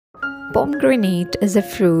Pomegranate is a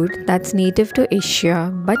fruit that's native to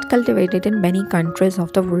Asia but cultivated in many countries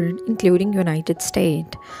of the world, including United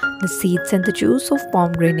States. The seeds and the juice of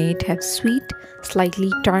pomegranate have sweet,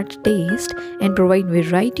 slightly tart taste and provide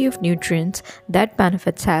variety of nutrients that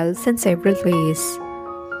benefits health in several ways.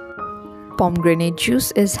 Pomegranate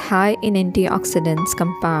juice is high in antioxidants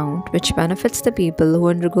compound which benefits the people who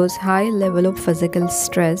undergoes high level of physical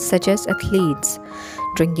stress such as athletes.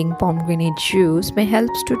 Drinking pomegranate juice may help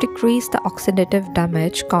to decrease the oxidative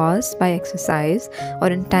damage caused by exercise or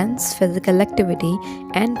intense physical activity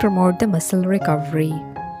and promote the muscle recovery.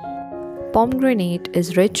 Pomegranate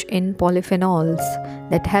is rich in polyphenols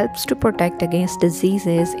that helps to protect against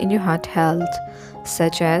diseases in your heart health,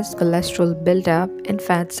 such as cholesterol buildup and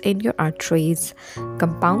fats in your arteries.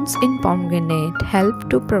 Compounds in pomegranate help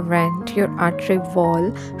to prevent your artery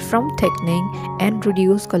wall from thickening and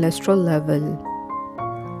reduce cholesterol level.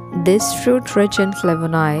 This fruit rich in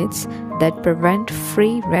flavonoids that prevent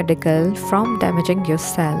free radical from damaging your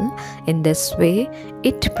cell. In this way,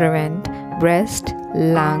 it prevent breast,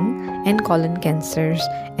 lung, and colon cancers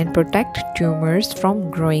and protect tumors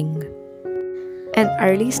from growing. An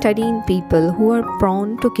early study in people who are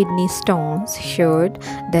prone to kidney stones showed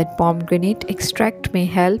that pomegranate extract may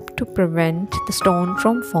help to prevent the stone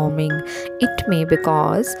from forming. It may be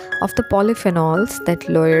because of the polyphenols that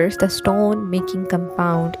lowers the stone-making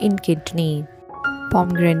compound in kidney.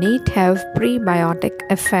 Pomegranate have prebiotic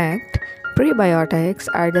effect. Prebiotics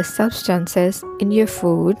are the substances in your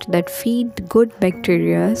food that feed good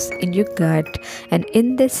bacteria in your gut, and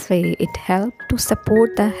in this way it helps to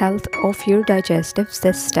support the health of your digestive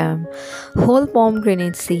system. Whole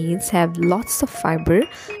pomegranate seeds have lots of fiber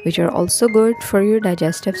which are also good for your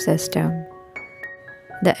digestive system.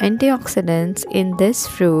 The antioxidants in this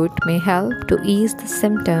fruit may help to ease the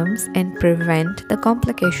symptoms and prevent the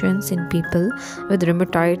complications in people with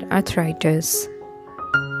rheumatoid arthritis.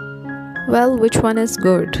 Well, which one is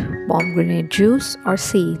good, pomegranate juice or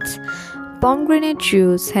seeds? Pomegranate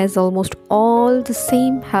juice has almost all the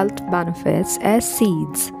same health benefits as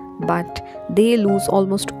seeds, but they lose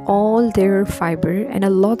almost all their fiber and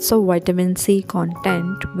a lots of vitamin C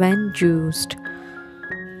content when juiced.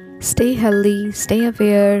 Stay healthy, stay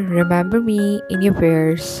aware, remember me in your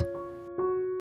prayers.